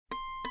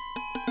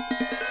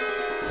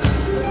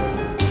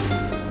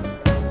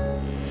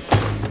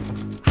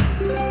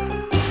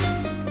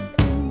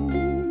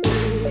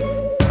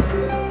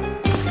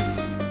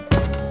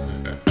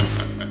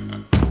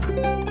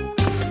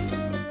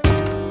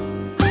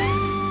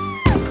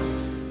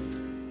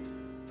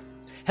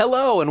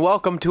Hello and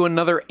welcome to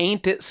another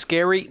Ain't It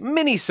Scary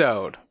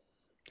minisode.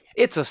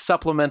 It's a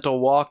supplemental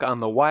walk on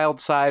the wild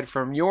side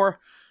from your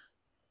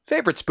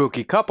favorite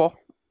spooky couple.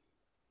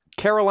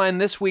 Caroline,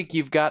 this week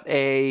you've got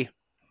an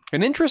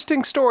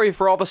interesting story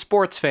for all the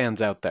sports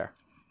fans out there.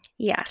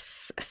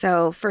 Yes.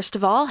 So first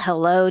of all,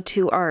 hello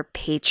to our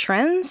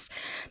patrons.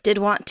 Did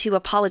want to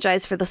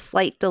apologize for the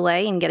slight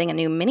delay in getting a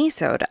new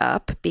minisode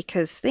up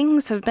because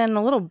things have been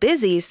a little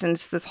busy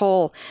since this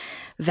whole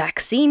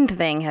vaccine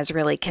thing has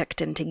really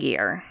kicked into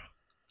gear.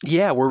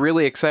 Yeah, we're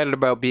really excited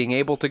about being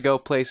able to go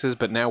places,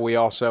 but now we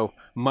also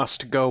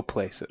must go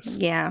places.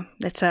 Yeah,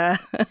 it's a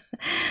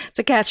it's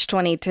a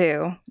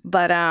catch-22.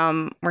 But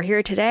we're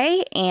here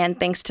today, and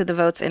thanks to the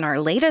votes in our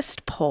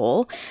latest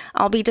poll,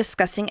 I'll be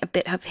discussing a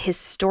bit of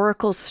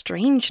historical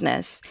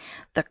strangeness,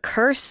 the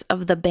curse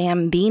of the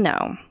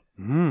Bambino.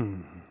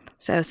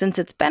 So since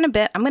it's been a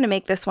bit, I'm going to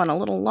make this one a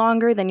little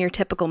longer than your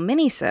typical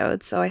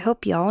minisode, so I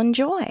hope y'all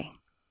enjoy.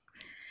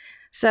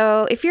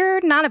 So if you're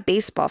not a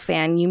baseball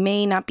fan, you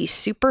may not be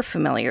super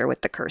familiar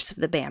with the curse of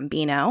the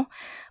Bambino,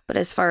 but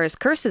as far as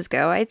curses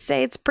go, I'd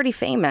say it's pretty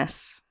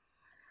famous.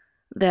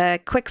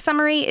 The quick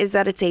summary is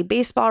that it's a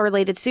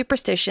baseball-related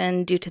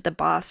superstition due to the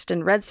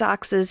Boston Red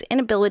Sox's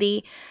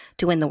inability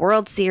to win the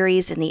World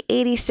Series in the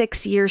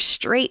 86-year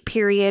straight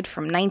period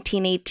from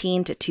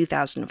 1918 to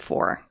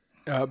 2004.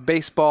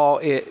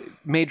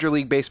 Major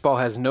League Baseball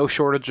has no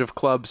shortage of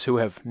clubs who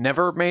have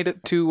never made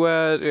it to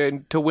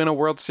win a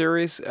World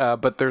Series,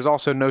 but there's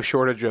also no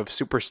shortage of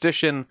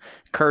superstition,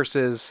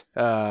 curses,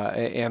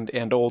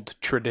 and old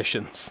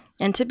traditions.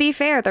 And to be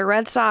fair, the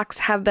Red Sox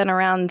have been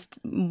around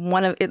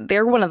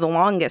they're one of the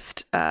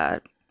longest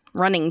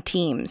running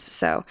teams.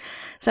 So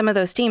some of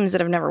those teams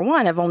that have never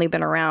won have only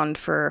been around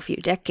for a few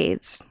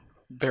decades.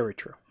 Very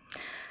true.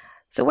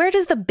 So where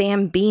does the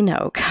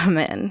Bambino come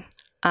in?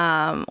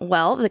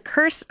 Well, the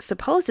curse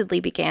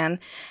supposedly began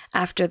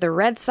after the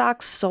Red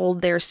Sox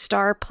sold their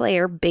star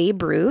player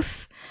Babe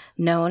Ruth,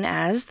 known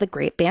as the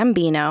Great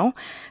Bambino,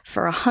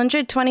 for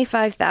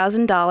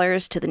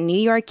 $125,000 to the New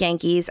York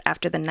Yankees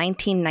after the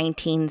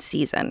 1919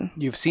 season.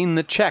 You've seen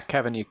the check,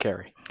 haven't you,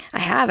 Carrie? I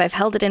have. I've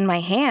held it in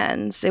my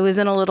hands. It was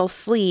in a little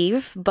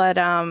sleeve, but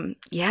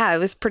it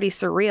was pretty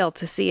surreal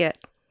to see it.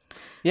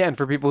 Yeah, and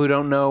for people who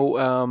don't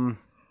know,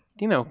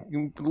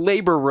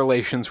 labor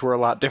relations were a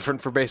lot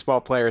different for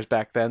baseball players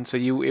back then. So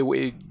you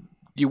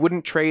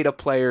wouldn't trade a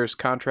player's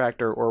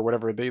contract or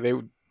whatever.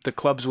 The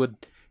clubs would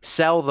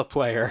sell the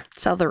player,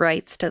 sell the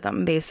rights to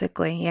them,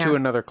 basically, to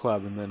another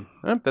club, and then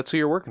that's who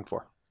you're working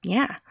for.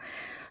 Yeah.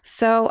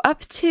 So up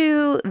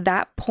to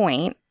that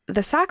point,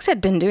 the Sox had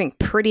been doing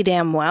pretty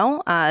damn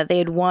well. They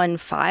had won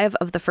 5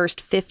 of the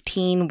first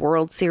 15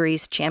 World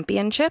Series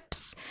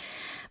championships,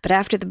 but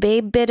after the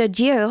Babe bid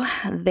adieu,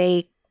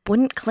 they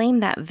wouldn't claim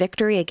that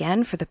victory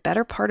again for the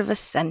better part of a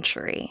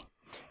century.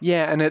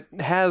 Yeah, and it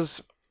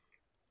has,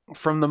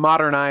 from the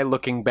modern eye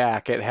looking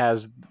back, it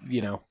has,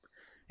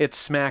 it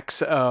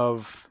smacks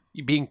of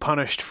being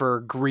punished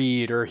for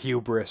greed or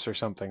hubris or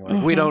something.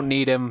 Like, we don't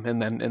need him,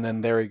 and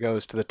then there he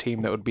goes to the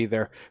team that would be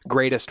their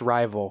greatest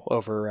rival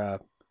over,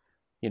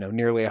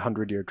 nearly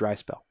 100-year dry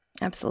spell.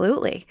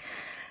 Absolutely.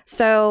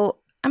 So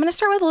I'm going to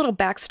start with a little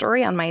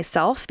backstory on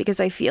myself, because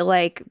I feel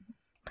like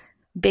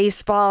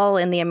baseball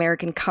in the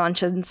American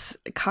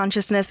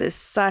consciousness is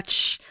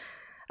such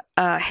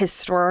a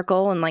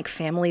historical and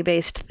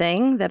family-based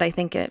thing that I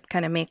think it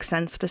kind of makes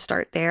sense to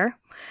start there.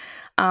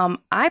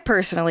 I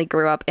personally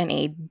grew up in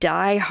a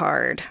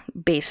diehard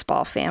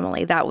baseball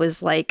family. That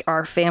was like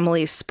our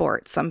family's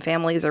sport. Some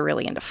families are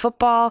really into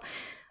football.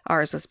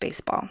 Ours was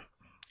baseball.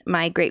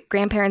 My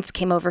great-grandparents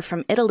came over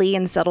from Italy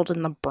and settled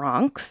in the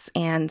Bronx.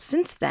 And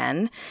since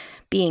then,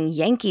 being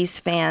Yankees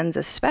fans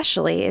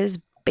especially is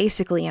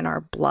basically in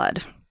our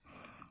blood.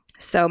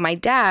 So my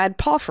dad,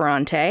 Paul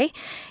Ferrante,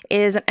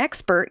 is an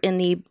expert in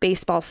the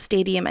baseball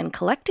stadium and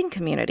collecting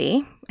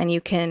community, and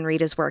you can read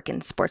his work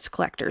in Sports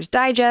Collectors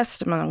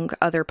Digest, among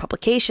other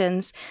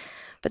publications.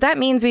 But that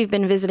means we've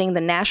been visiting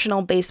the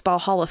National Baseball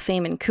Hall of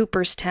Fame in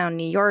Cooperstown,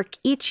 New York,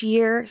 each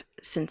year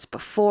since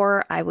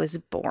before I was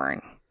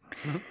born.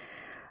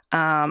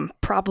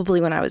 Probably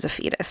when I was a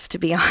fetus, to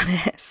be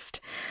honest.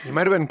 You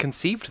might have been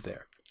conceived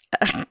there.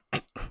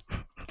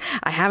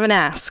 I haven't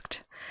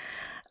asked.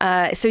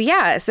 My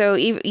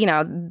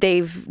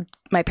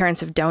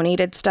parents have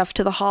donated stuff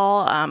to the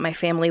hall. My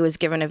family was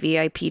given a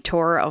VIP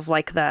tour of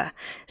the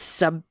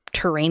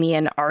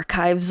subterranean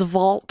archives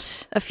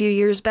vault a few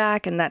years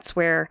back. And that's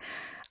where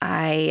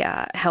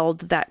I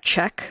held that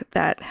check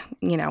that,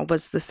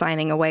 was the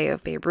signing away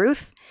of Babe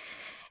Ruth.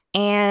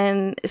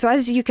 And so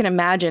as you can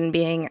imagine,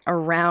 being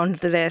around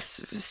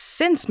this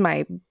since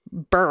my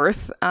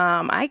birth,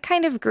 I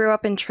kind of grew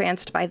up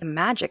entranced by the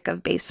magic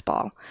of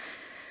baseball.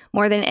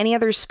 More than any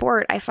other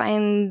sport, I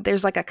find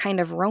there's a kind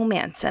of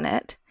romance in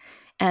it.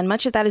 And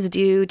much of that is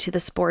due to the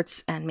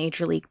sports and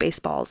Major League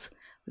Baseball's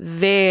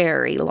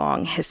very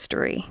long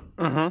history.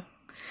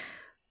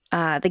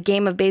 The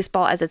game of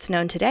baseball as it's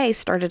known today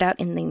started out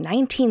in the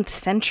 19th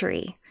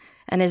century.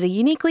 and is a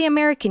uniquely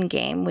American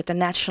game, with the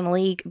National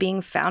League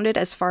being founded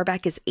as far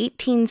back as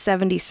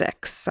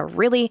 1876. So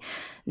really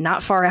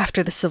not far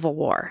after the Civil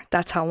War.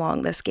 That's how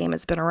long this game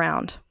has been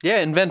around. Yeah,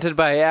 invented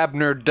by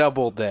Abner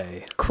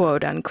Doubleday.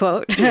 Quote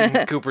unquote.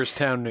 In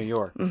Cooperstown, New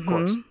York, of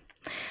course.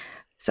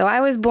 So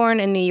I was born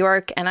in New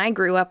York, and I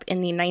grew up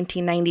in the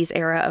 1990s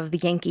era of the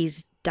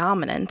Yankees'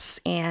 dominance,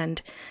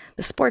 and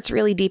the sport's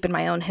really deep in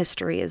my own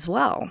history as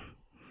well.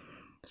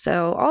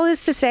 So all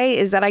this to say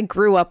is that I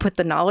grew up with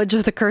the knowledge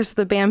of the Curse of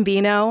the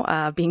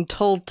Bambino, being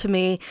told to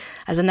me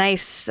as a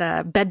nice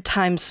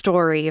bedtime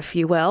story, if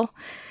you will,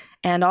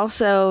 and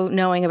also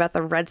knowing about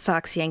the Red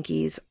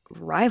Sox-Yankees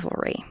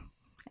rivalry.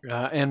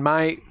 And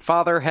my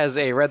father has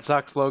a Red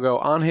Sox logo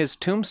on his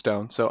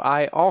tombstone, so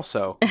I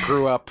also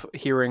grew up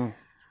hearing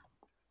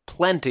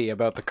plenty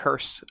about the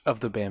Curse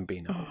of the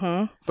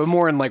Bambino, but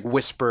more in like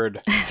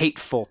whispered,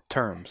 hateful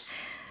terms.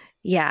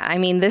 Yeah, I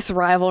mean, this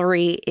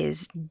rivalry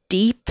is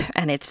deep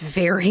and it's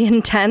very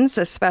intense,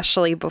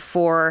 especially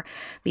before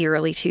the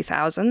early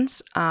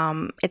 2000s.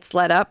 It's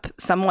let up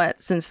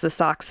somewhat since the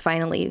Sox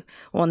finally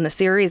won the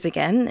series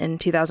again in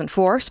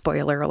 2004.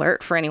 Spoiler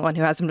alert for anyone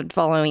who hasn't been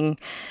following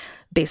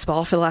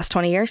baseball for the last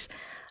 20 years.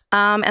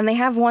 And they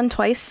have won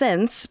twice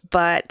since,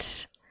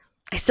 but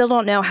I still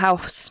don't know how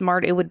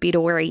smart it would be to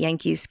wear a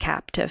Yankees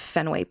cap to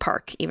Fenway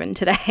Park even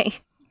today.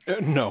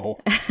 No.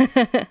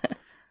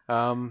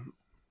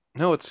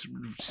 No, it's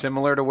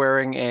similar to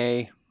wearing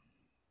a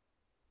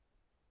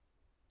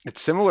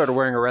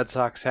Red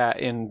Sox hat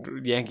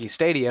in Yankee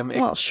Stadium.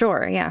 Well,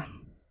 sure, yeah.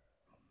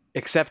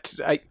 Except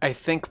I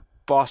think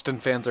Boston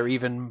fans are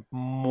even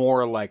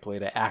more likely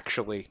to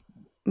actually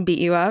beat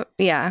you up.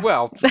 Yeah.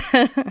 Well,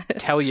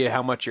 tell you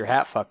how much your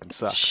hat fucking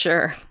sucks.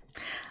 Sure.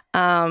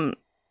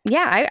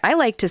 Yeah, I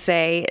like to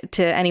say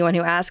to anyone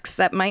who asks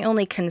that my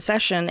only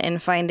concession in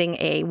finding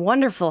a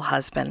wonderful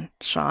husband,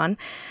 Sean,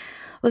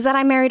 was that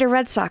I married a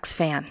Red Sox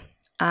fan.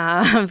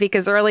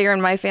 Because earlier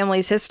in my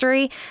family's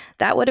history,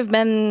 that would have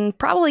been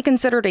probably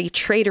considered a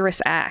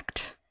traitorous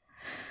act.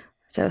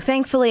 So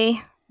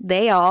thankfully,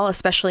 they all,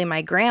 especially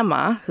my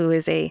grandma, who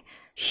is a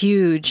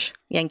huge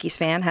Yankees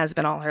fan, has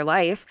been all her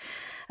life,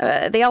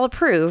 they all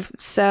approve.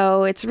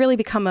 So it's really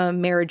become a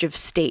marriage of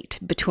state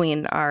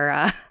between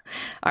our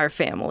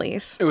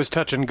families. It was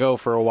touch and go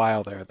for a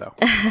while there, though.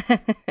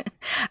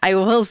 I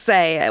will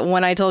say,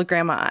 when I told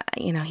Grandma,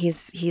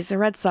 he's a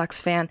Red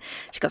Sox fan,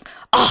 she goes,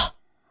 "Oh,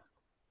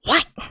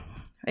 what?"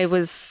 It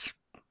was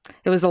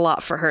a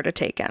lot for her to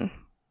take in.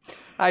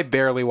 I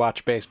barely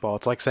watch baseball.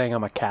 It's like saying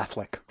I'm a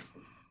Catholic.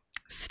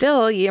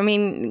 Still, I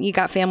mean, you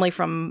got family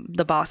from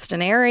the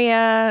Boston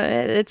area.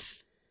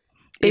 It's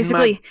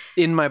basically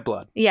in my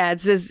blood. Yeah,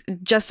 it's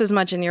just as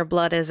much in your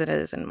blood as it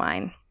is in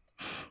mine.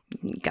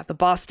 You got the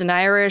Boston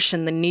Irish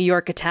and the New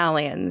York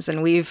Italians,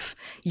 and we've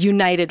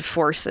united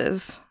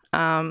forces.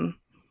 But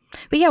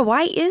yeah,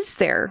 why is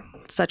there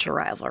such a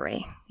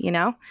rivalry?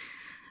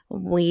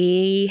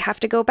 We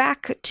have to go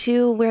back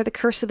to where the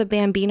Curse of the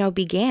Bambino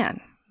began.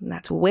 And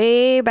that's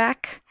way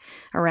back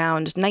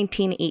around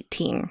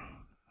 1918.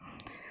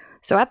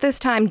 So at this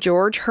time,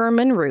 George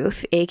Herman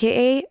Ruth,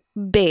 a.k.a.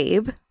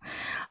 Babe,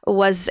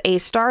 was a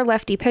star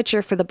lefty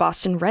pitcher for the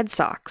Boston Red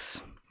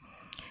Sox.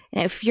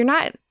 And if you're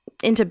not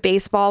into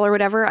baseball or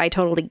whatever, I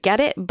totally get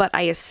it, but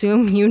I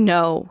assume you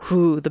know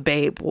who the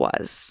Babe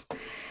was.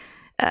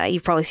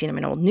 You've probably seen him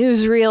in old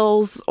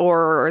newsreels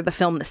or the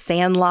film The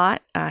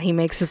Sandlot. He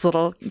makes his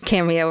little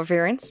cameo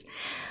appearance.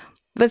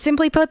 But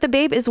simply put, the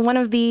Babe is one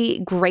of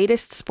the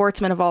greatest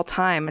sportsmen of all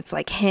time. It's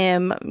like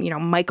him,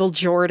 Michael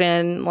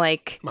Jordan,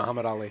 like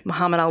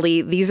Muhammad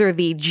Ali. These are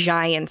the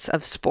giants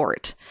of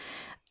sport.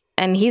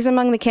 And he's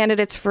among the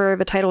candidates for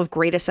the title of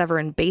greatest ever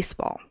in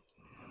baseball.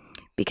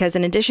 Because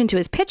in addition to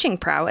his pitching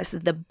prowess,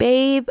 the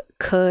Babe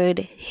could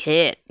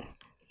hit.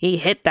 He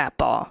hit that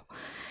ball.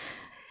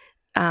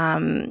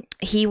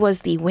 He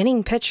was the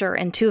winning pitcher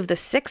in 2 of the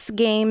 6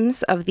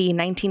 games of the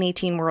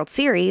 1918 World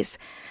Series,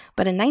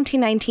 but in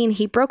 1919,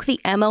 he broke the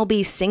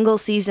MLB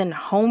single-season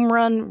home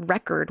run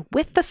record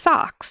with the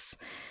Sox,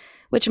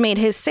 which made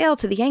his sale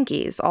to the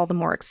Yankees all the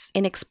more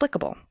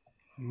inexplicable.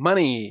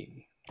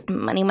 Money.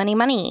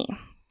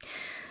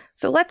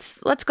 So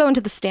let's go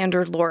into the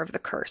standard lore of the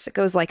curse. It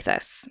goes like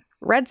this.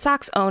 Red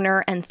Sox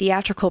owner and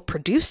theatrical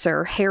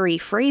producer Harry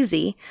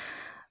Frazee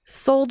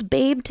sold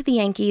Babe to the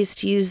Yankees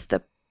to use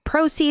the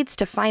proceeds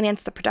to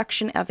finance the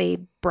production of a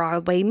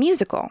Broadway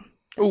musical.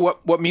 Ooh,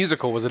 what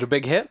musical? Was it a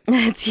big hit?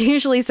 It's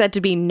usually said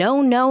to be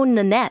No, No,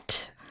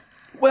 Nanette.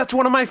 Well, that's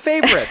one of my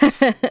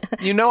favorites.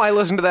 I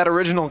listen to that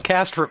original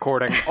cast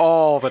recording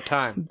all the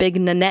time. Big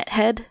Nanette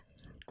head?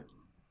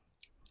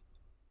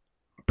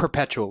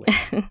 Perpetually.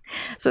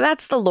 So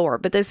that's the lore,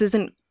 but this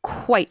isn't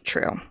quite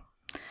true.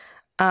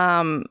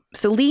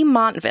 So Lee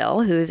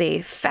Montville, who's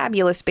a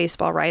fabulous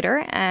baseball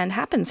writer and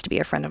happens to be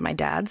a friend of my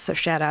dad's, so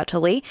shout out to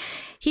Lee,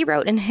 he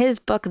wrote in his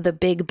book, The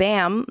Big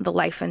Bam, The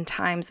Life and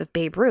Times of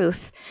Babe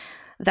Ruth,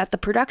 that the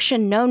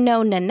production No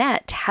No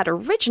Nanette had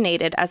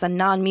originated as a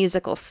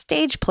non-musical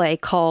stage play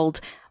called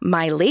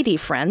My Lady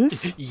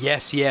Friends.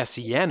 Yes,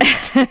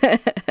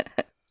 Yenet.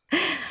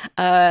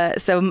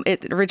 So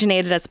it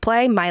originated as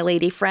play My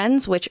Lady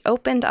Friends, which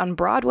opened on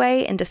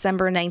Broadway in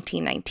December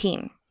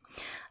 1919.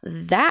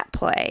 That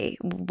play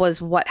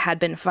was what had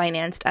been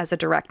financed as a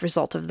direct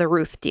result of the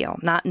Ruth deal,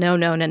 not No,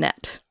 No,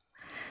 Nanette.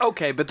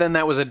 Okay, but then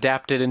that was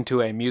adapted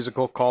into a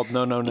musical called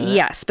No, No, Nanette?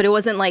 Yes, but it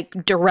wasn't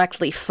like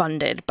directly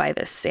funded by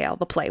this sale.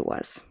 The play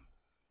was.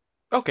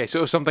 Okay, so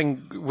it was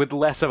something with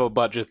less of a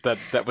budget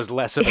that was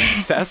less of a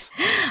success?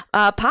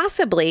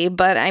 Possibly,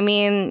 but I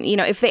mean,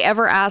 if they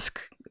ever ask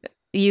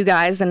you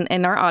guys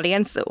and our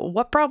audience,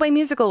 what Broadway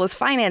musical was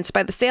financed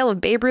by the sale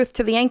of Babe Ruth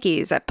to the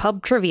Yankees at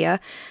Pub Trivia?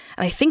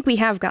 And I think we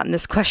have gotten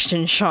this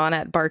question, Sean,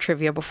 at Bar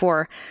Trivia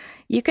before.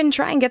 You can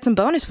try and get some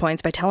bonus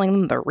points by telling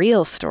them the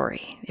real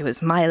story. It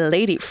was My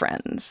Lady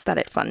Friends that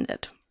it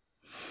funded.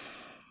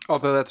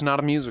 Although that's not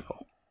a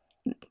musical.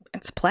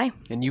 It's a play.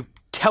 And you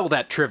tell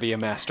that trivia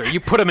master. You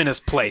put him in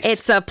his place.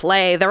 It's a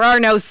play. There are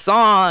no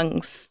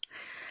songs.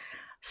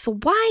 So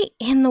why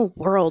in the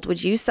world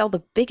would you sell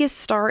the biggest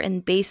star in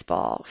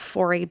baseball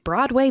for a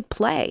Broadway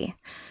play?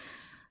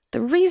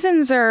 The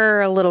reasons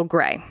are a little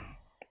gray.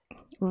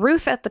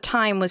 Ruth at the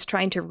time was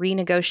trying to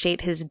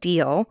renegotiate his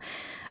deal.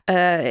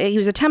 He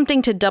was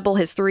attempting to double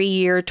his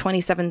 3-year,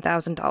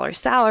 $27,000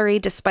 salary,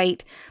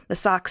 despite the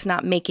Sox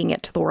not making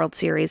it to the World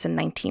Series in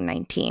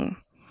 1919.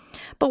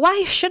 But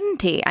why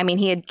shouldn't he? I mean,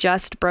 he had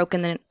just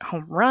broken the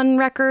home run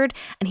record,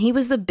 and he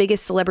was the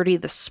biggest celebrity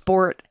the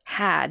sport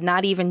had,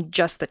 not even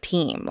just the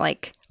team,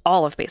 like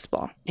all of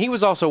baseball. He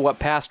was also what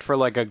passed for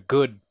like a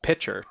good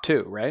pitcher,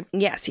 too, right?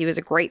 Yes, he was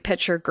a great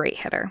pitcher, great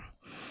hitter.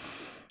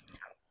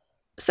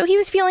 So he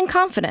was feeling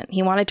confident.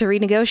 He wanted to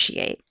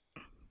renegotiate.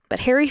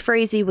 But Harry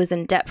Frazee was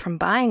in debt from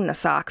buying the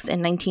Sox in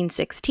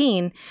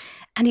 1916,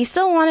 and he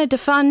still wanted to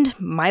fund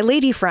My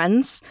Lady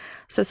Friends,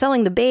 so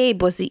selling the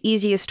Babe was the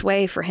easiest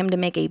way for him to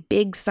make a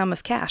big sum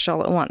of cash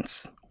all at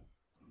once.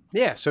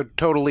 Yeah, so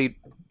totally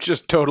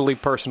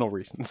personal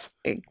reasons.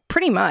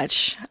 Pretty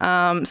much.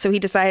 So he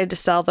decided to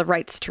sell the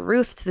rights to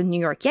Ruth to the New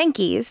York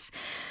Yankees,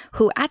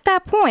 who at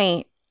that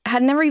point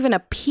had never even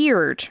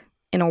appeared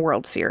in a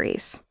World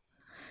Series.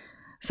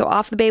 So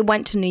off the Babe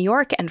went to New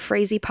York, and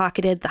Frazee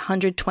pocketed the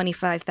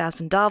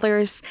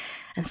 $125,000.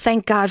 And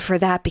thank God for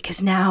that,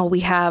 because now we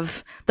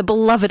have the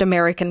beloved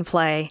American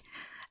play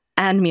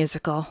and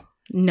musical,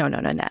 No, No,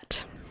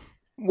 Nanette.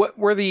 What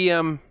were the,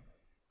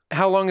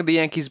 how long had the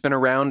Yankees been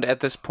around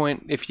at this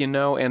point, if you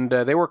know? And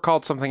they were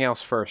called something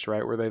else first,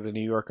 right? Were they the New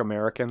York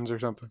Americans or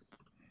something?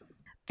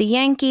 The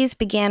Yankees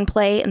began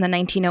play in the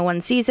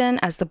 1901 season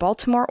as the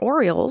Baltimore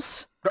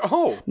Orioles.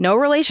 Oh! No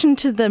relation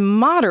to the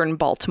modern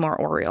Baltimore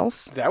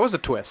Orioles. That was a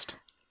twist.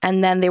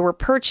 And then they were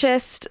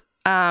purchased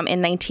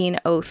in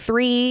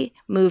 1903,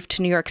 moved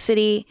to New York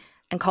City,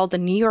 and called the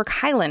New York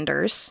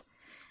Highlanders.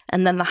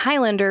 And then the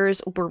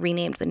Highlanders were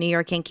renamed the New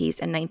York Yankees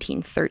in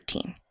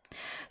 1913.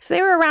 So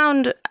they were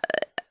around,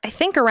 I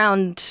think,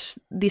 around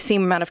the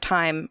same amount of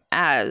time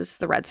as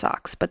the Red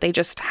Sox, but they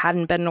just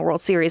hadn't been in a World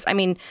Series. I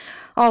mean,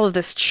 all of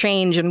this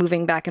change and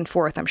moving back and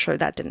forth, I'm sure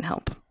that didn't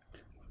help.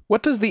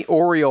 What does the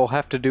Oriole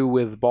have to do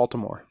with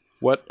Baltimore?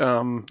 What?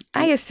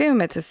 I assume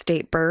it's a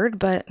state bird,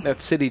 but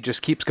that city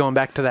just keeps going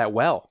back to that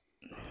well.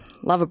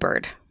 Love a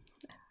bird.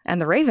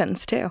 And the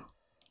Ravens, too.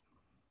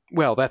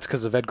 Well, that's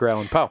because of Edgar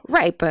Allan Poe.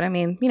 Right, but I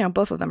mean,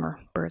 both of them are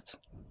birds.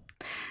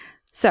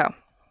 So,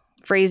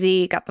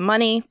 Frazee got the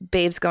money,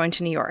 Babe's going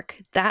to New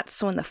York.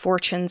 That's when the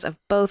fortunes of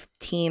both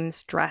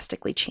teams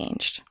drastically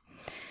changed.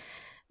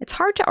 It's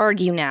hard to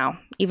argue now,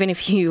 even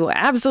if you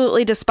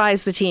absolutely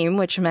despise the team,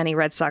 which many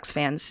Red Sox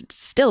fans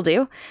still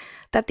do,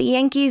 that the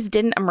Yankees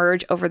didn't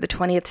emerge over the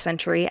 20th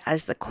century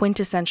as the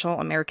quintessential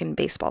American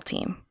baseball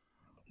team.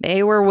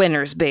 They were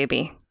winners,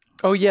 baby.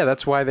 Oh, yeah,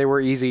 that's why they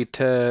were easy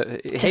to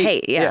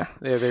hate. Yeah.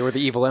 They were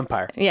the evil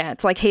empire. Yeah,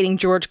 it's like hating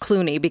George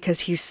Clooney because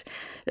he's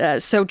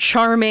so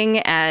charming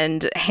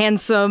and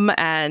handsome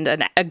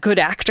and a good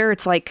actor.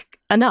 It's like,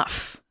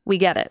 enough. We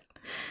get it.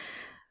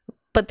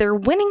 But their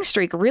winning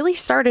streak really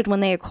started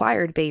when they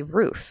acquired Babe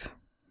Ruth.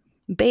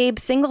 Babe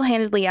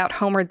single-handedly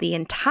out-homered the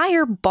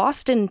entire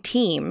Boston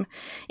team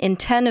in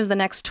 10 of the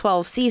next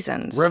 12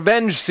 seasons.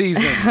 Revenge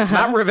seasons,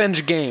 not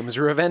revenge games,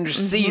 revenge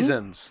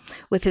seasons.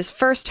 With his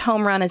first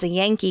home run as a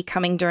Yankee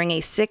coming during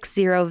a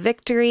 6-0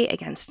 victory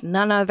against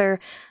none other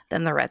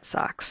than the Red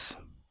Sox.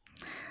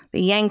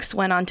 The Yanks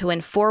went on to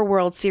win 4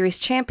 World Series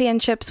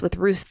championships with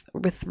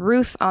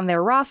Ruth on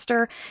their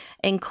roster,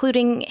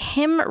 including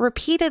him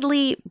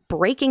repeatedly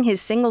breaking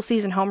his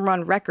single-season home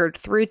run record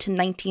through to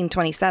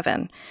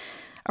 1927.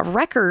 A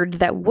record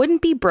that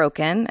wouldn't be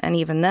broken, and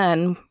even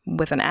then,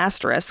 with an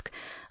asterisk,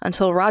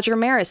 until Roger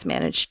Maris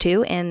managed to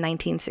in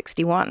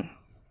 1961.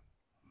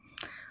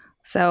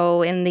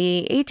 So in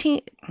the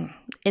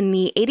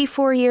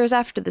 84 years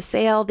after the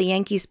sale, the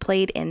Yankees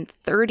played in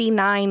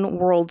 39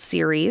 World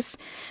Series,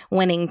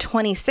 winning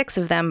 26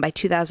 of them by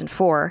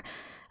 2004,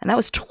 and that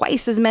was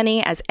twice as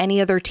many as any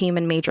other team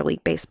in Major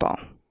League Baseball.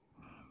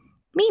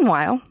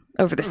 Meanwhile,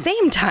 over the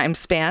same time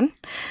span,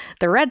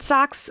 the Red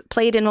Sox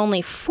played in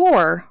only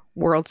 4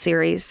 World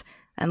Series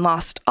and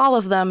lost all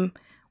of them,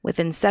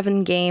 within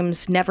 7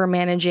 games, never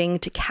managing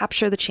to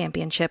capture the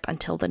championship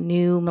until the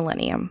new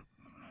millennium.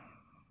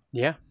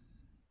 Yeah.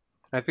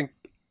 I think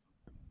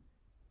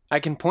I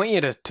can point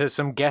you to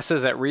some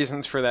guesses at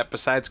reasons for that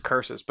besides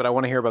curses, but I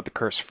want to hear about the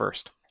curse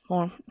first.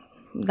 Well,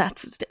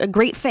 that's a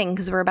great thing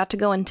because we're about to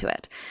go into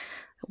it.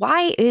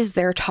 Why is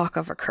there talk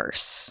of a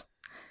curse?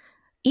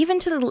 Even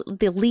to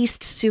the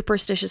least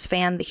superstitious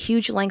fan, the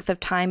huge length of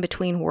time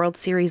between World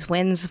Series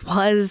wins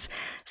was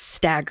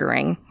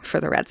staggering for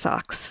the Red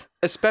Sox.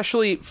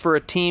 Especially for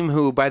a team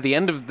who, by the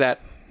end of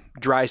that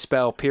dry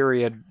spell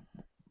period,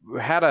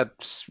 had a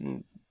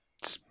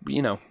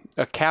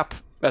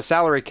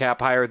salary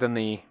cap higher than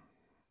the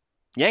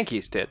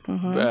Yankees did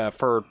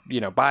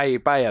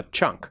by a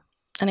chunk.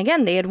 And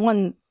again, they had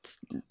won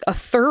a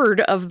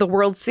third of the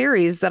World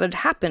Series that had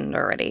happened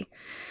already.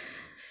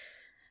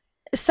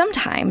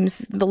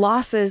 Sometimes the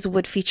losses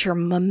would feature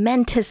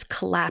momentous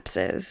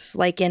collapses,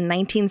 like in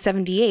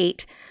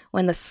 1978,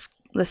 when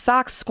the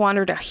Sox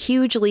squandered a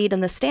huge lead in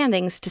the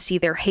standings to see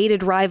their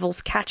hated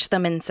rivals catch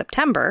them in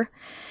September.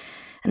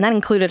 And that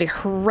included a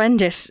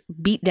horrendous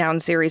beatdown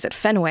series at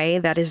Fenway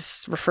that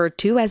is referred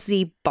to as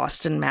the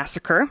Boston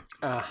Massacre.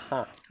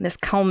 Uh-huh. This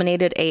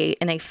culminated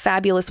in a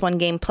fabulous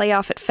one-game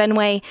playoff at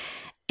Fenway,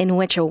 in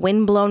which a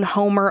windblown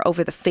homer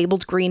over the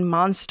fabled Green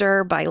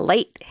Monster by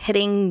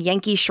late-hitting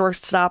Yankee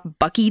shortstop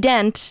Bucky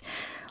Dent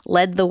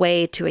led the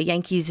way to a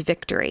Yankees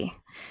victory.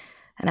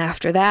 And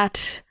after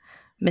that,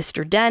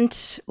 Mr.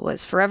 Dent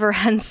was forever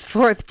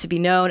henceforth to be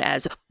known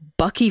as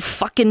Bucky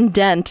fucking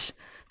Dent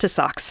to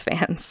Sox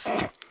fans.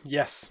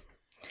 Yes.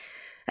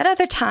 At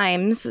other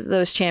times,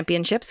 those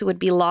championships would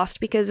be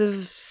lost because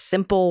of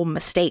simple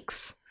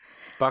mistakes.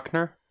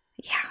 Buckner?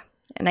 Yeah.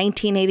 In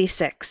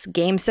 1986,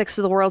 Game 6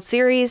 of the World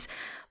Series,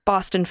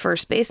 Boston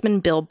first baseman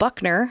Bill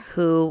Buckner,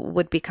 who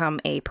would become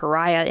a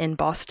pariah in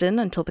Boston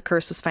until the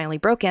curse was finally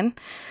broken,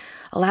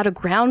 allowed a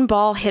ground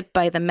ball hit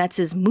by the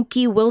Mets'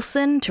 Mookie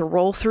Wilson to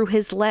roll through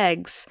his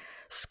legs,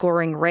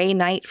 scoring Ray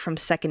Knight from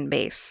second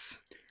base.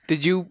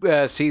 Did you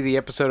see the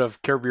episode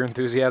of Curb Your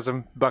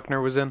Enthusiasm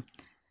Buckner was in?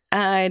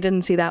 I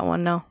didn't see that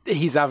one, no.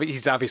 He's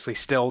obviously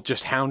still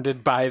just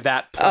hounded by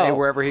that play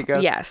wherever he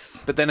goes.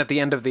 Yes. But then at the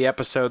end of the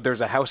episode,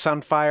 there's a house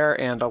on fire,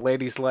 and a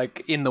lady's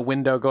like in the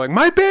window going,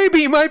 "My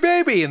baby, my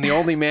baby!" And the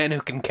only man who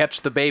can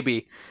catch the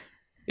baby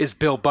is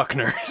Bill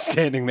Buckner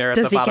standing there at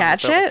the bottom. Does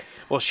he catch it?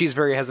 Well, she's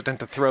very hesitant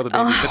to throw the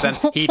baby, but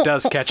then he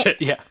does catch it,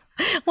 yeah.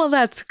 Well,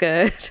 that's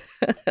good.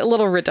 A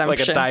little redemption.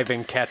 Like a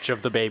diving catch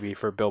of the baby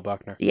for Bill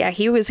Buckner. Yeah,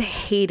 he was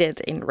hated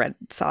in Red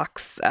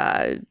Sox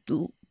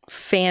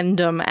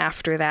fandom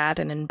after that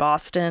and in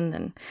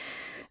Boston.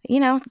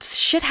 And,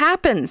 shit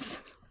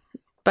happens.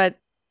 But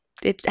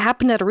it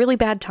happened at a really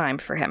bad time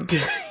for him.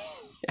 Yeah.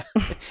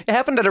 It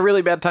happened at a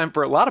really bad time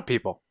for a lot of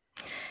people.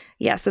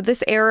 Yeah, so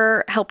this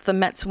error helped the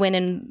Mets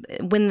win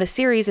the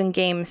series in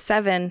Game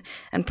 7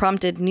 and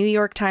prompted New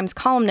York Times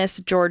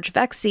columnist George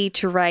Vexey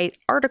to write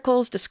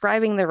articles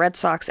describing the Red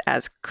Sox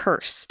as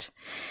cursed.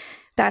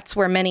 That's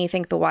where many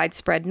think the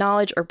widespread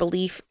knowledge or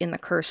belief in the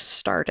curse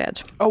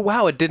started. Oh,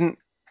 wow.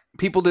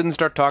 People didn't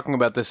start talking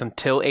about this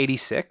until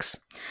 86?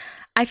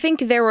 I think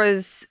there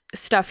was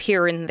stuff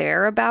here and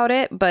there about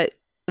it, but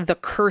the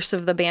curse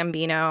of the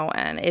Bambino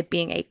and it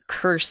being a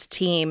cursed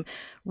team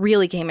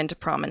really came into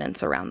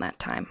prominence around that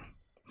time.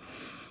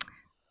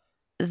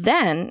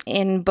 Then,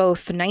 in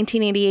both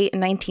 1988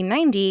 and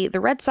 1990, the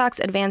Red Sox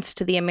advanced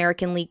to the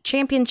American League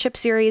Championship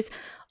Series,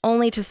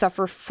 only to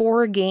suffer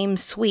 4-game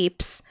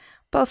sweeps,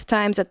 both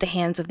times at the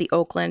hands of the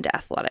Oakland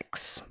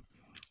Athletics.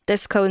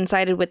 This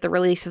coincided with the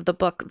release of the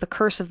book The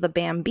Curse of the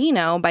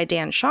Bambino by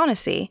Dan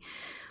Shaughnessy,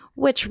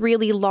 which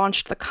really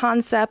launched the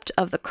concept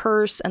of the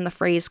curse and the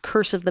phrase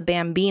Curse of the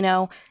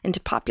Bambino into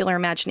popular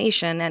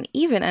imagination and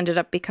even ended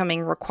up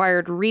becoming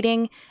required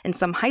reading in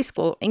some high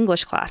school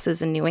English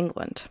classes in New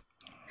England.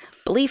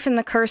 Belief in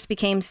the curse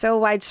became so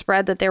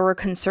widespread that there were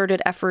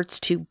concerted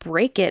efforts to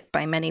break it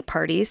by many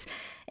parties,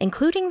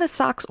 including the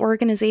Sox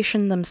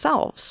organization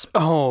themselves.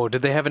 Oh,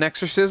 did they have an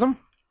exorcism?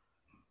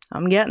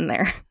 I'm getting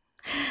there.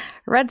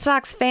 Red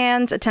Sox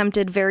fans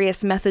attempted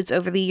various methods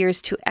over the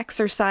years to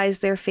exorcise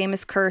their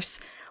famous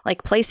curse,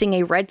 like placing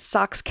a Red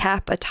Sox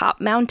cap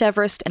atop Mount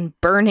Everest and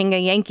burning a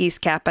Yankees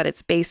cap at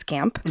its base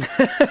camp.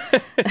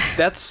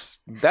 That's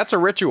a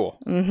ritual.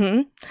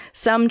 Mm-hmm.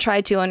 Some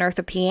tried to unearth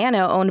a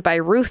piano owned by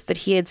Ruth that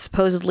he had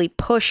supposedly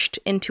pushed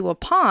into a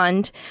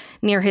pond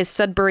near his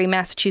Sudbury,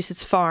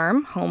 Massachusetts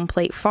farm, Home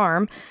Plate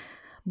Farm,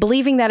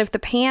 believing that if the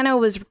piano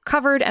was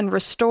recovered and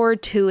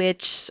restored to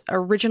its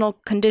original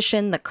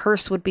condition, the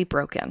curse would be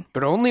broken.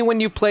 But only when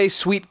you play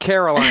Sweet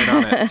Caroline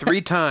on it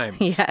 3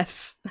 times.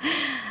 Yes.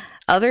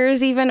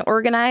 Others even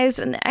organized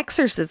an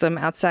exorcism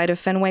outside of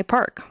Fenway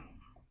Park.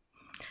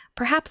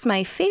 Perhaps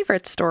my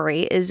favorite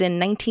story is in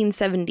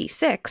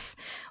 1976,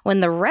 when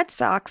the Red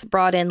Sox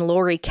brought in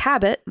Lori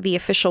Cabot, the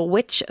official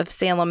witch of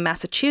Salem,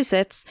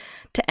 Massachusetts,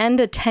 to end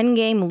a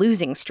 10-game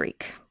losing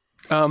streak.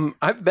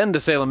 I've been to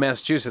Salem,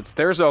 Massachusetts.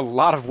 There's a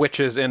lot of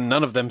witches, and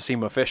none of them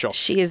seem official.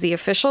 She is the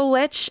official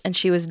witch, and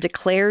she was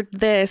declared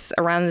this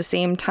around the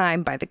same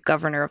time by the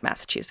governor of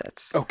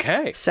Massachusetts.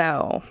 Okay.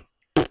 So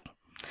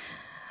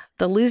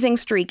the losing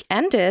streak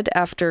ended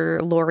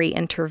after Lori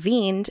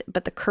intervened,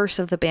 but the curse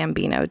of the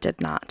Bambino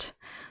did not.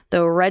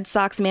 Though Red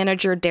Sox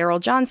manager Daryl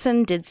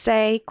Johnson did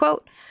say,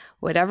 quote,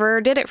 "Whatever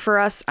did it for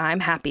us,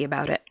 I'm happy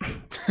about it."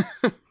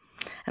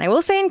 And I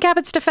will say in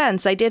Cabot's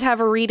defense, I did have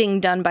a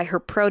reading done by her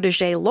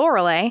protege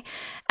Lorelei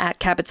at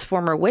Cabot's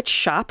former witch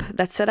shop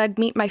that said I'd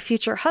meet my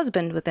future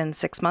husband within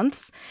 6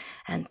 months.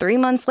 And 3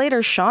 months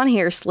later, Sean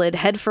here slid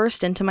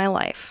headfirst into my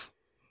life.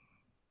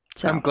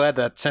 So. I'm glad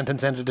that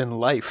sentence ended in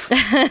life.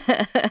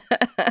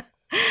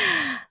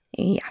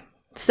 Yeah.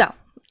 So,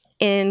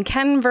 in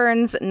Ken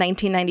Burns'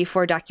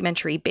 1994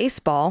 documentary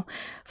Baseball,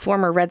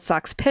 former Red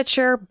Sox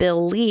pitcher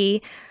Bill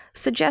Lee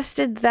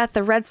suggested that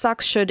the Red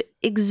Sox should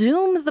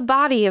exhume the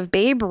body of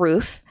Babe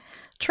Ruth,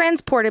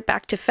 transport it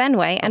back to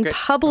Fenway, and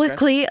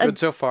publicly Good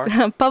so far.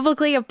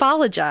 publicly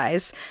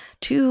apologize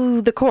to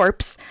the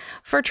corpse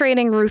for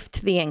trading Ruth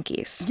to the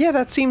Yankees. Yeah,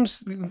 that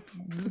seems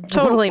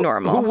Totally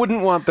normal. Who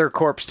wouldn't want their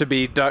corpse to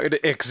be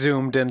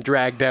exhumed and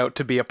dragged out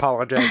to be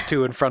apologized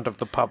to in front of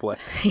the public?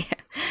 Yeah.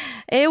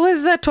 It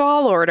was a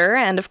tall order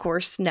and, of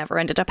course, never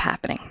ended up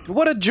happening.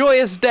 What a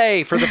joyous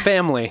day for the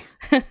family.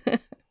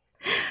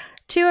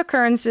 2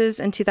 occurrences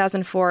in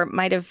 2004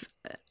 might have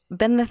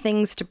been the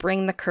things to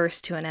bring the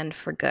curse to an end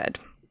for good.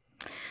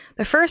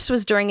 The first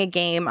was during a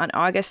game on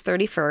August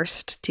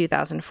 31st,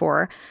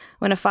 2004,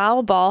 when a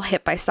foul ball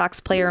hit by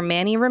Sox player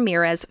Manny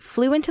Ramirez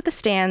flew into the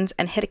stands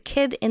and hit a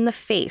kid in the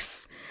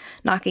face,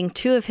 knocking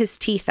 2 of his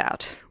teeth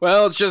out.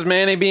 Well, it's just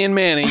Manny being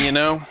Manny, you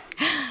know?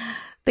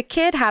 The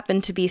kid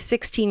happened to be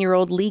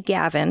 16-year-old Lee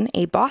Gavin,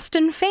 a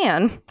Boston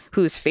fan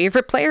whose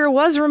favorite player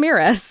was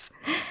Ramirez,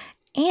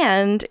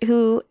 and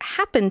who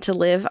happened to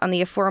live on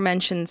the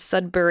aforementioned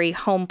Sudbury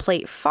home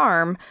plate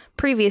farm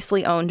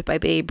previously owned by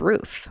Babe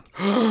Ruth.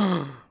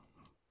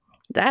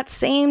 That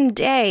same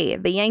day,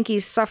 the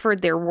Yankees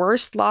suffered their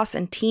worst loss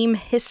in team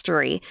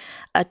history,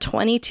 a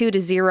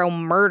 22-0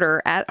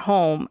 murder at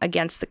home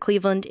against the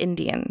Cleveland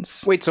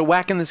Indians. Wait, so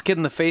whacking this kid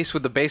in the face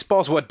with the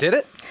baseball's what did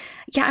it?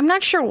 Yeah, I'm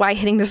not sure why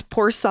hitting this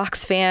poor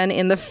Sox fan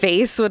in the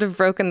face would have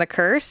broken the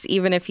curse,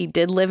 even if he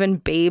did live in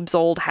Babe's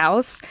old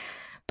house.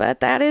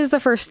 But that is the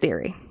first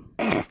theory.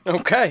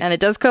 Okay. And it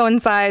does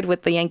coincide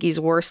with the Yankees'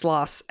 worst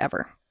loss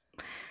ever.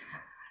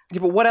 Yeah,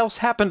 but what else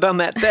happened on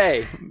that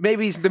day?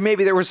 Maybe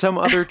there was some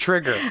other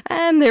trigger.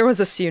 And there was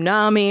a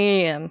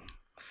tsunami. And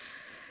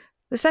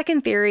the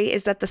second theory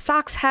is that the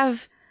Sox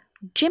have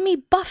Jimmy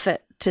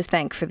Buffett to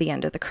thank for the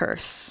end of the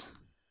curse.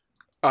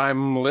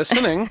 I'm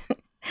listening.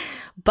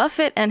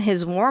 Buffett and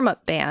his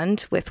warm-up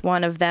band, with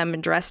one of them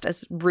dressed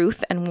as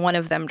Ruth and one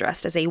of them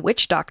dressed as a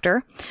witch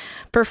doctor,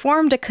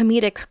 performed a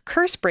comedic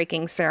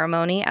curse-breaking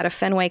ceremony at a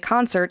Fenway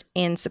concert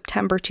in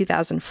September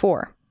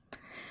 2004.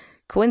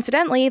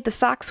 Coincidentally, the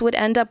Sox would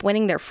end up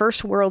winning their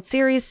first World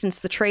Series since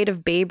the trade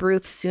of Babe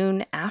Ruth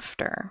soon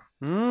after.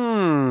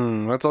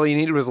 That's all you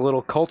needed was a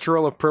little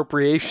cultural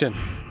appropriation.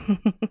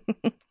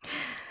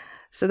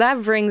 So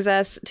that brings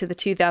us to the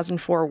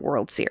 2004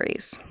 World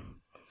Series.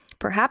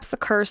 Perhaps the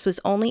curse was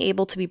only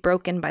able to be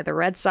broken by the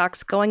Red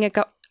Sox going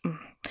up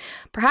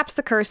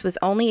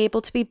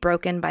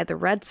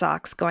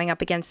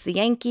against the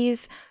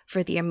Yankees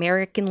for the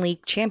American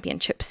League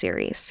Championship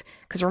Series.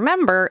 Because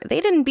remember, they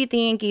didn't beat the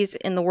Yankees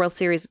in the World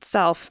Series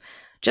itself,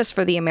 just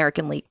for the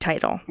American League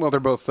title. Well,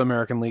 they're both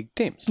American League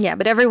teams. Yeah,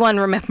 but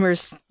everyone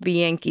remembers the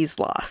Yankees'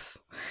 loss.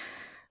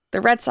 The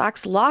Red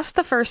Sox lost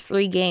the first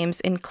 3 games,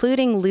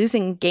 including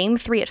losing Game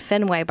 3 at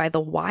Fenway by the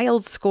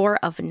wild score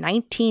of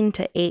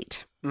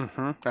 19-8.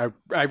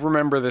 I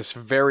remember this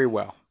very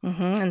well.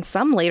 And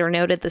some later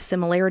noted the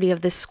similarity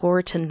of this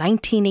score to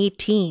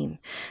 1918,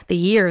 the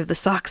year of the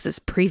Sox's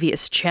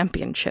previous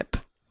championship.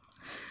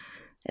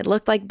 It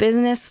looked like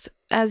business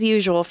as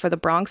usual for the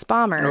Bronx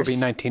Bombers. It would be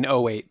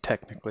 1908,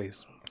 technically.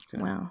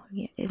 Well,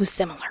 yeah, it was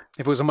similar.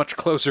 If it was a much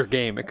closer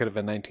game, it could have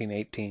been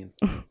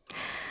 1918.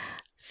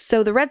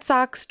 So the Red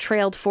Sox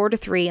trailed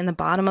 4-3 in the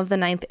bottom of the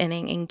 9th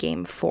inning in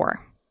Game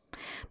 4.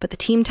 But the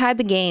team tied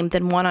the game,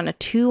 then won on a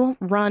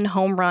 2-run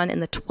home run in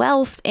the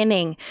 12th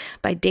inning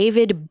by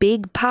David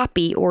Big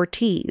Papi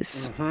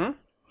Ortiz.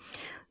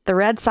 The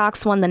Red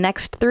Sox won the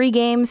next 3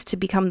 games to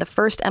become the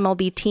first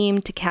MLB team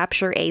to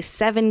capture a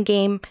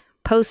 7-game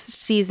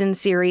postseason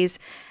series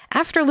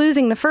after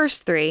losing the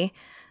first 3,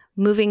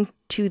 moving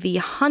to the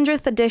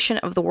 100th edition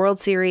of the World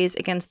Series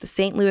against the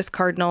St. Louis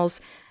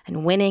Cardinals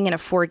and winning in a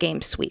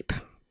 4-game sweep.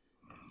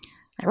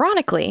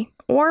 Ironically,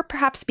 or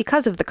perhaps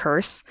because of the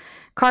curse,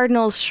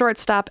 Cardinals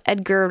shortstop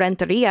Edgar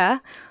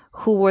Renteria,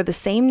 who wore the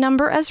same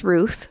number as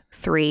Ruth,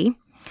 3,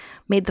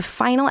 made the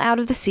final out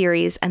of the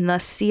series and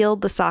thus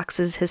sealed the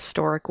Sox's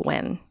historic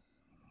win.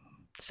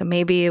 So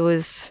maybe it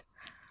was,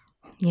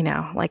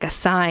 like a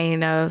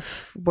sign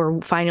of we're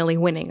finally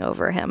winning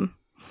over him.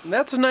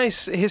 That's a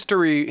nice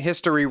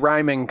history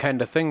rhyming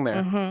kind of thing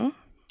there.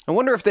 I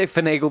wonder if they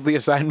finagled the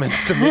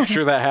assignments to make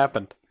sure that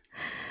happened.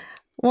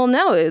 Well,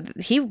 no,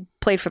 he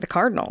played for the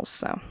Cardinals,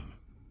 so.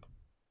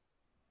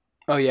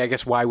 Oh yeah, I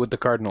guess why would the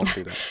Cardinals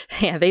do that?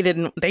 Yeah, they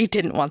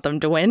didn't want them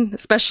to win,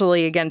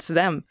 especially against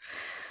them.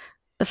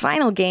 The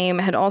final game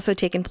had also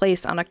taken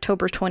place on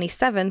October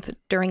 27th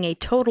during a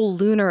total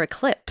lunar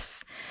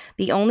eclipse,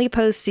 the only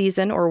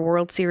postseason or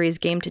World Series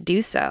game to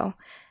do so,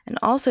 and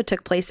also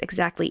took place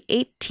exactly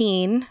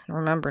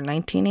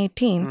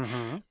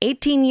 1918,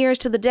 18 years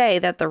to the day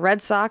that the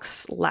Red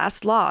Sox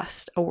last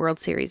lost a World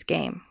Series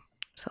game.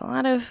 So a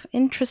lot of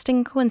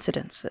interesting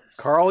coincidences.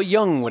 Carl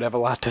Jung would have a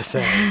lot to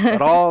say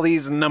about all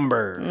these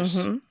numbers.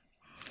 Mm-hmm.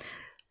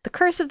 The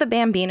Curse of the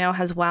Bambino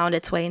has wound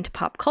its way into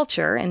pop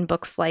culture in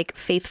books like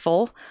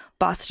Faithful,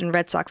 Boston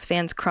Red Sox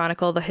fans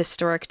chronicle the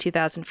historic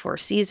 2004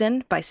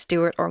 season by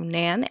Stuart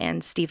O'Nan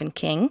and Stephen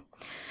King,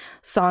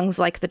 songs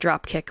like the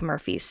Dropkick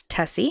Murphys'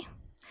 Tessie,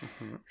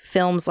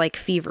 films like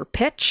Fever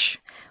Pitch,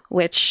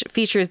 which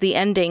features the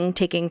ending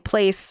taking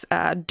place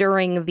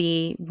during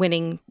the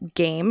winning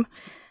game.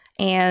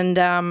 And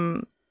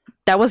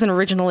that wasn't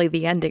originally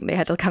the ending. They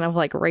had to kind of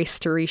like race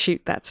to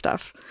reshoot that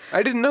stuff.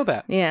 I didn't know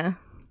that. Yeah.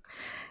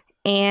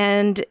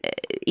 And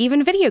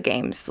even video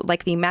games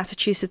like the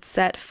Massachusetts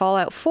set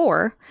Fallout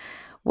 4,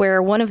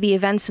 where one of the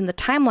events in the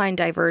timeline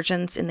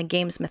divergence in the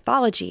game's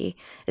mythology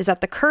is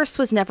that the curse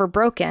was never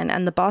broken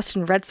and the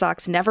Boston Red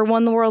Sox never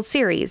won the World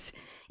Series,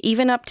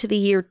 even up to the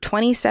year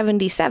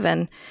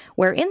 2077,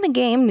 where in the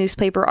game,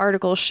 newspaper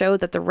articles showed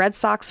that the Red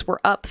Sox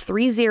were up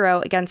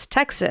 3-0 against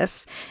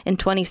Texas in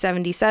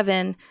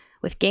 2077,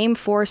 with Game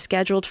 4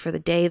 scheduled for the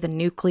day the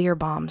nuclear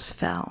bombs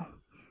fell.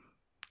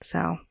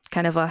 So,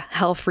 kind of a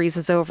hell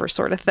freezes over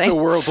sort of thing. The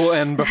world will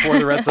end before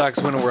the Red Sox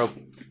win a World...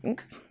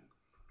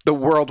 The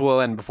world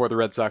will end before the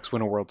Red Sox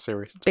win a World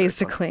Series. It's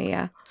basically,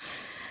 yeah.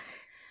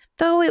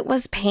 Though it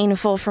was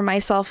painful for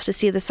myself to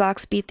see the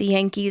Sox beat the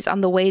Yankees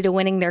on the way to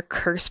winning their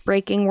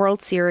curse-breaking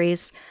World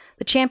Series,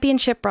 the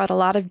championship brought a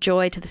lot of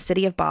joy to the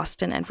city of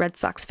Boston and Red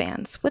Sox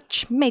fans,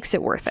 which makes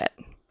it worth it.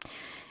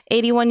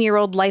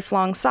 81-year-old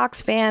lifelong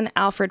Sox fan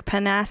Alfred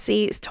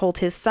Panassi told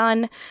his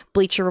son,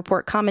 Bleacher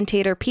Report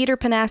commentator Peter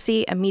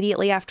Panassi,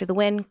 immediately after the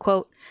win,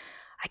 quote,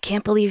 "I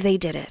can't believe they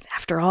did it.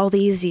 After all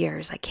these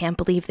years, I can't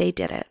believe they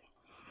did it."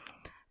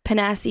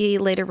 Panassi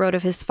later wrote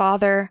of his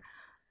father,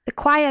 "The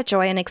quiet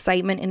joy and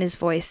excitement in his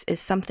voice is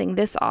something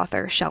this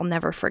author shall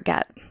never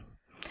forget."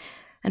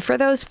 And for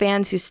those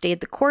fans who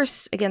stayed the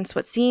course against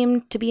what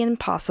seemed to be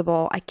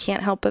impossible, I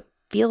can't help but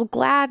feel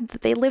glad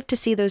that they lived to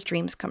see those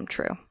dreams come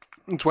true.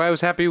 That's why I was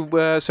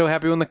so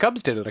happy when the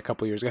Cubs did it a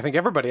couple years ago.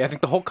 I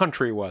think the whole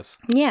country was.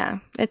 Yeah,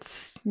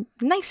 it's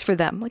nice for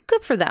them. Like,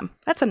 good for them.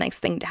 That's a nice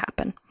thing to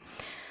happen.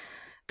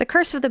 The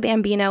Curse of the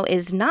Bambino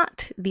is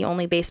not the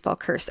only baseball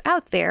curse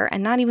out there,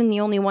 and not even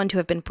the only one to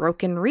have been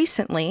broken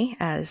recently,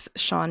 as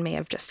Sean may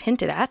have just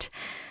hinted at.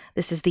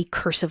 This is the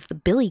Curse of the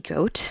Billy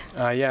Goat.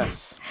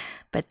 Yes.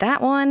 But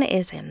that one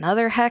is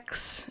another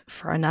hex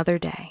for another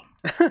day.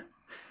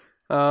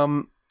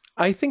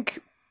 I think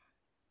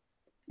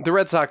the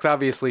Red Sox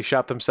obviously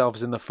shot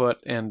themselves in the foot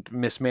and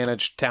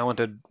mismanaged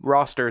talented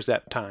rosters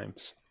at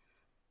times.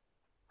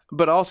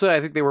 But also,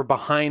 I think they were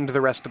behind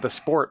the rest of the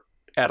sport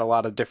at a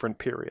lot of different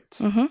periods.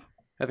 Mm-hmm.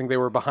 I think they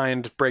were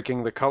behind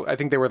breaking the color. I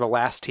think they were the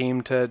last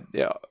team to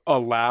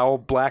allow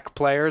black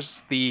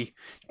players the,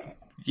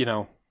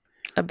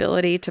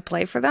 ability to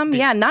play for them.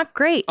 Yeah, not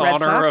great, Red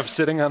Sox. Honor of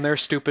sitting on their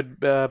stupid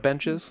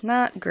benches.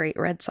 Not great,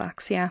 Red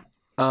Sox, yeah.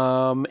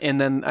 And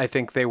then I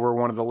think they were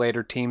one of the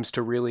later teams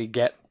to really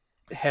get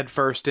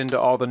headfirst into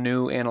all the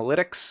new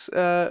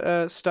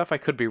analytics stuff. I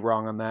could be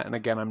wrong on that. And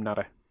again, I'm not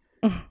a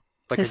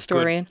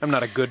historian. I'm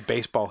not a good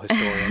baseball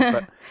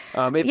historian,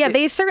 but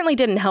they certainly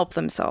didn't help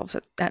themselves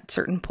at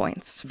certain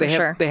points. For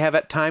sure, they have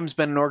at times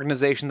been an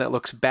organization that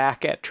looks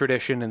back at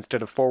tradition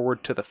instead of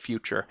forward to the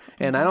future,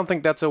 and I don't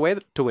think that's a way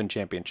to win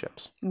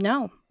championships.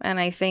 No, and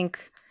I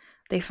think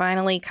they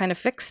finally kind of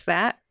fixed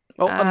that.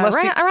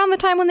 Around the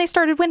time when they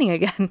started winning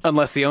again.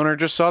 Unless the owner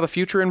just saw the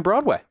future in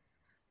Broadway.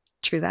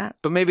 True that.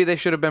 But maybe they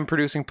should have been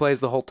producing plays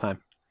the whole time.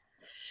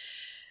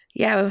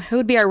 Yeah, it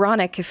would be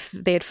ironic if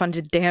they had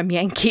funded damn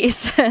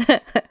Yankees.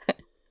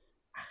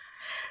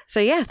 So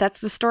yeah, that's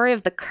the story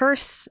of the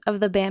Curse of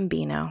the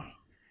Bambino.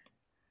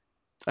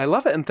 I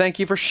love it, and thank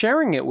you for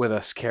sharing it with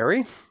us,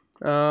 Carrie.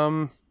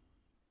 And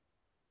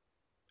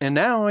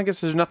now, I guess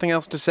there's nothing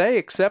else to say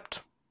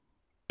except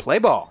play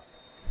ball.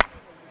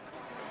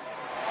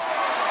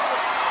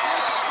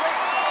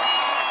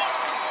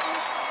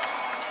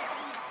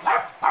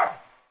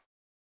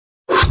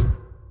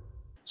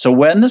 So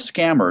when the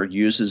scammer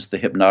uses the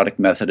hypnotic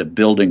method of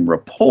building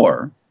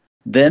rapport,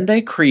 then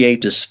they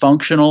create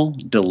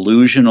dysfunctional,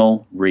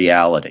 delusional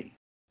reality.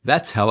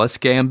 That's how a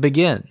scam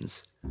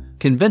begins.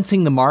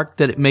 Convincing the mark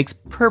that it makes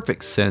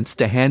perfect sense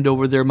to hand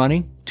over their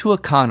money to a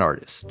con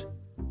artist.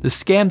 The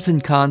Scams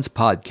and Cons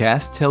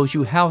podcast tells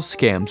you how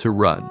scams are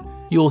run.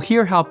 You'll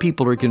hear how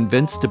people are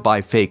convinced to buy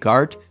fake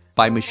art,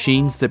 buy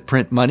machines that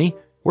print money,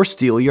 or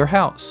steal your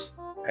house.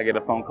 I get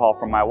a phone call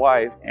from my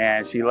wife,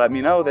 and she let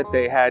me know that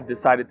they had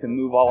decided to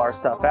move all our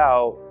stuff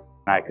out.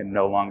 I could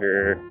no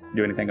longer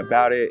do anything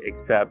about it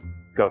except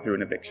go through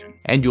an eviction.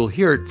 And you'll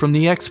hear it from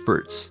the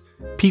experts,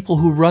 people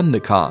who run the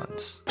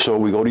cons. So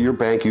we go to your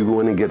bank, you go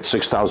in and get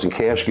 $6,000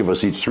 cash, give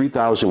us each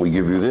 $3,000, we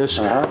give you this.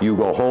 You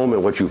go home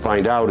and what you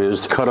find out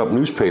is cut up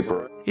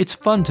newspaper. It's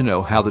fun to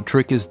know how the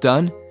trick is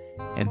done,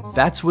 and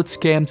that's what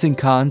Scams and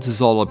Cons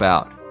is all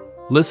about.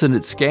 Listen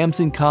at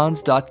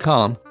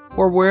scamsandcons.com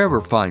or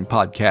wherever fine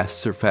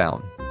podcasts are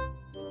found.